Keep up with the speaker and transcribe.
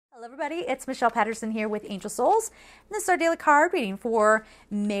Hello everybody, it's Michelle Patterson here with Angel Souls, and this is our daily card reading for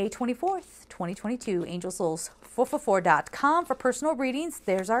May 24th, 2022. AngelSouls444.com for personal readings.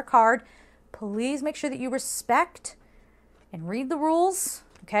 There's our card. Please make sure that you respect and read the rules,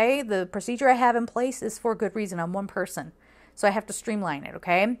 okay? The procedure I have in place is for a good reason. I'm one person, so I have to streamline it,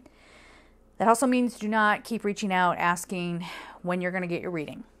 okay? That also means do not keep reaching out asking when you're going to get your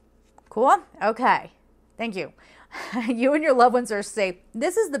reading. Cool? Okay. Thank you. You and your loved ones are safe.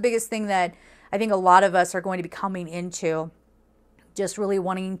 This is the biggest thing that I think a lot of us are going to be coming into, just really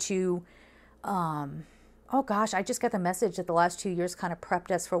wanting to, oh gosh, I just got the message that the last 2 years kind of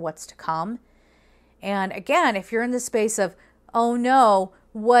prepped us for what's to come. And again, if you're in the space of, oh no,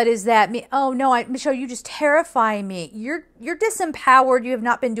 what does that mean? Oh no, Michelle, you just terrify me. You're disempowered. You have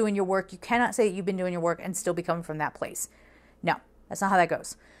not been doing your work. You cannot say that you've been doing your work and still be coming from that place. No, that's not how that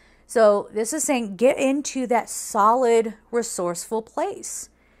goes. So this is saying get into that solid, resourceful place.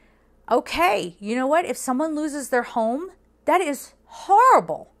 Okay, you know what? If someone loses their home, that is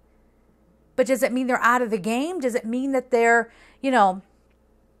horrible. But does it mean they're out of the game? Does it mean that they're,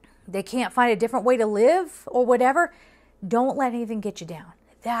 they can't find a different way to live or whatever? Don't let anything get you down.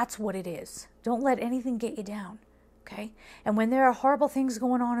 That's what it is. Don't let anything get you down, okay? And when there are horrible things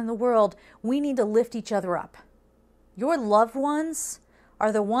going on in the world, we need to lift each other up. Your loved ones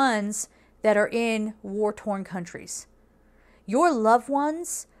are the ones that are in war-torn countries. Your loved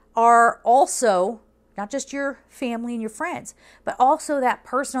ones are also not just your family and your friends, but also that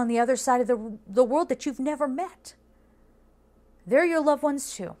person on the other side of the world that you've never met. They're your loved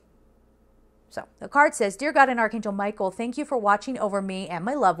ones too. So the card says, Dear God and Archangel Michael, thank you for watching over me and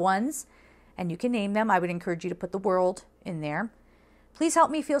my loved ones. And you can name them. I would encourage you to put the world in there. Please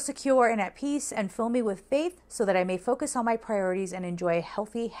help me feel secure and at peace and fill me with faith so that I may focus on my priorities and enjoy a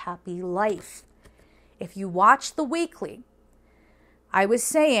healthy, happy life. If you watch the weekly, I was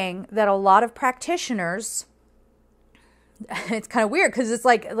saying that a lot of practitioners, it's kind of weird because it's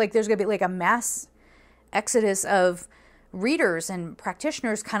like there's going to be like a mass exodus of readers and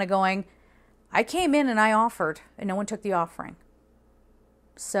practitioners kind of going, I came in and I offered and no one took the offering.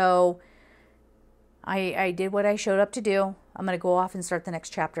 So I did what I showed up to do. I'm going to go off and start the next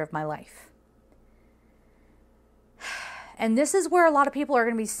chapter of my life. And this is where a lot of people are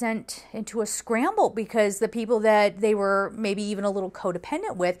going to be sent into a scramble because the people that they were maybe even a little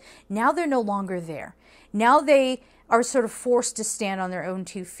codependent with, now they're no longer there. Now they are sort of forced to stand on their own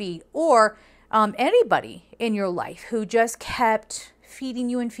 2 feet. Or anybody in your life who just kept feeding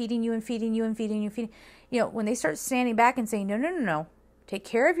you and feeding you and feeding you and feeding you and feeding. When they start standing back and saying, no. Take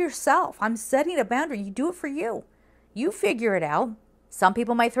care of yourself. I'm setting a boundary. You do it for you. You figure it out. Some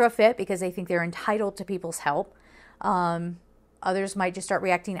people might throw a fit because they think they're entitled to people's help. Others might just start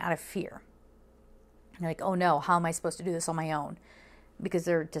reacting out of fear. They're like, oh no, how am I supposed to do this on my own? Because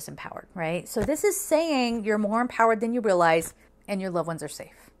they're disempowered, right? So this is saying you're more empowered than you realize and your loved ones are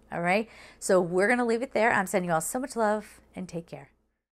safe, all right? So we're going to leave it there. I'm sending you all so much love and take care.